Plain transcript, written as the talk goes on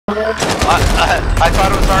I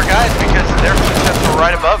thought it was our guys because their footsteps were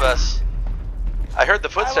right above us. I heard the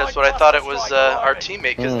footsteps, but I thought it was our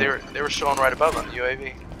teammate because they were showing right above on the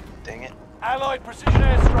UAV. Dang it. Allied precision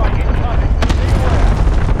airstrike incoming.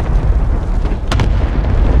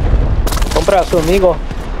 Compra a su amigo.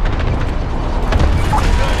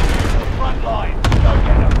 Front line. Go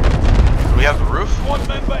get him. Do we have the roof? Squad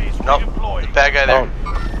member is Nope. redeployed. The bad guy there.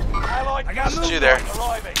 Allied There's two there.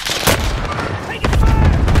 arriving.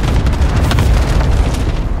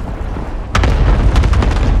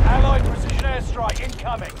 Allied precision airstrike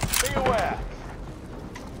incoming. Be aware.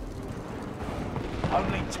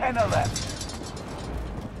 Only 10 are left.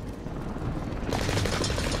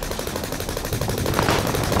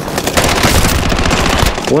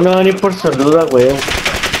 Uno va a venir por saluda, güey.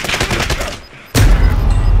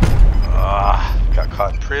 Got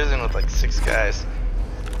caught in prison with like 6 guys.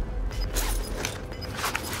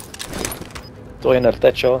 Estoy en el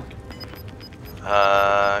techo.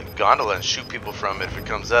 Gondola and shoot people from it if it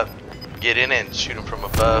comes up. Get in it and shoot them from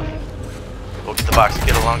above. We'll get the box and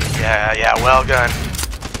get along. Yeah, well done.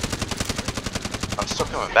 I'm still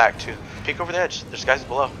coming back too. Peek over the edge. There's guys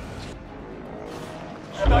below.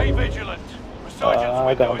 Stay vigilant. Resurgence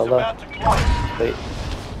window is about to close. Wait.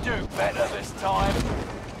 Do better this time.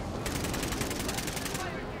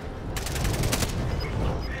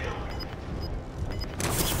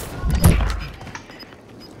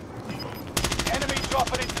 Enemy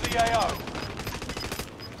dropping into the AO.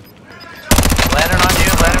 Landing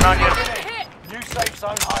on you. New safe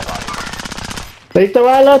zone highlighted. Ahí te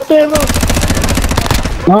va la perro.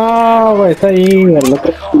 No, güey, está ahí, el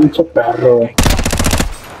otro pinche perro, güey.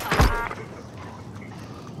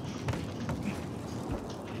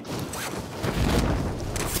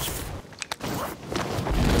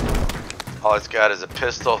 All it's got is a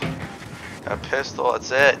pistol. A pistol,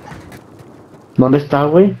 that's it. ¿Dónde está,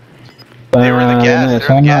 güey? They were in the gas,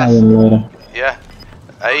 they're in the gas. Yeah.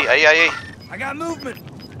 Ahí. I got movement.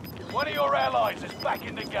 One of your allies is back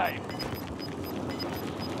in the game.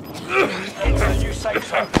 Into the new safe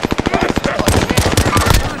zone.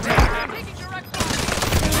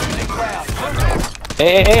 Losing ground.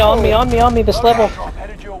 Hey, on me, this level.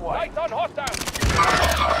 Headed your way.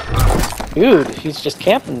 Dude, he's just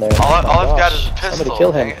camping there. All Oh my I've got gosh. is a pistol. Somebody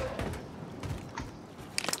kill him. Dang it.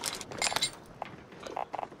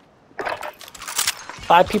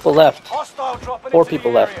 5 people left. Hostile dropping 4 into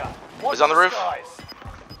people the left. area. He's on the roof.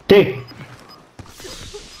 Sí.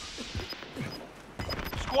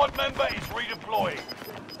 Squad member is redeploying.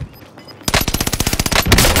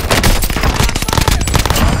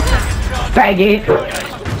 Faggot.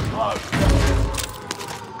 Close.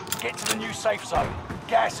 Get to the new safe zone.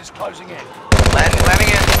 Gas is closing in. Landing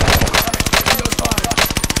in.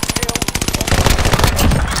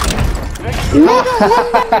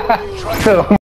 No.